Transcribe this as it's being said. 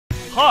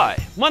Hi,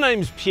 my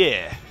name's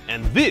Pierre,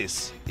 and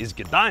this is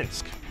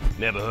Gdańsk.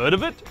 Never heard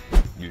of it?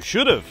 You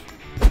should have.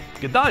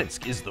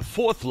 Gdańsk is the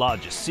fourth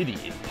largest city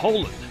in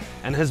Poland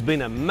and has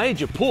been a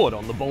major port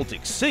on the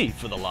Baltic Sea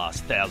for the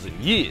last 1,000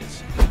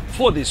 years.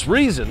 For this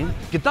reason,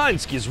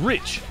 Gdańsk is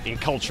rich in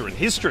culture and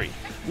history,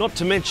 not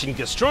to mention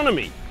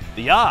gastronomy,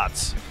 the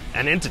arts,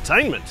 and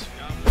entertainment.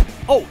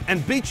 Oh,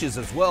 and beaches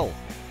as well.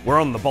 We're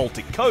on the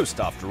Baltic coast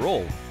after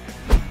all.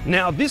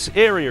 Now, this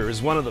area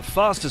is one of the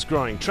fastest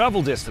growing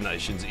travel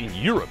destinations in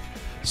Europe.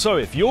 So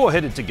if you're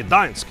headed to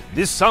Gdańsk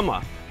this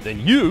summer, then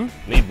you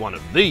need one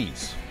of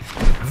these.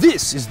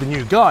 This is the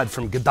new guide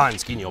from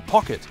Gdańsk In Your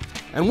Pocket,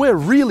 and we're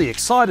really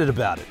excited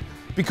about it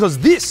because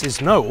this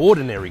is no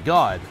ordinary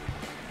guide.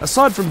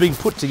 Aside from being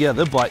put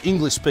together by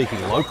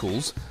English-speaking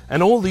locals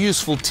and all the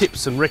useful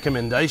tips and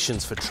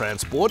recommendations for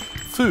transport,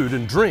 food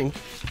and drink,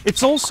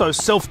 it's also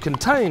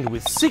self-contained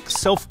with 6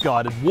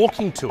 self-guided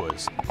walking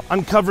tours,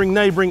 uncovering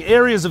neighbouring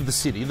areas of the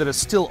city that are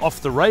still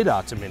off the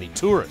radar to many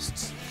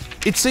tourists.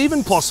 It's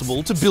even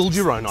possible to build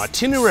your own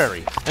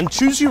itinerary and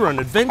choose your own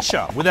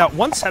adventure without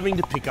once having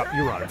to pick up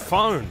your own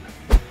phone.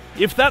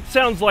 If that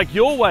sounds like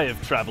your way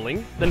of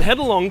travelling, then head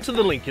along to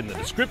the link in the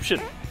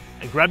description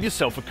and grab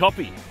yourself a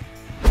copy.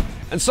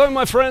 And so,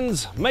 my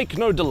friends, make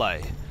no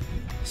delay.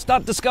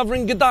 Start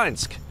discovering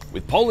Gdańsk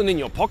with Poland in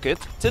your pocket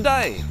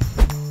today.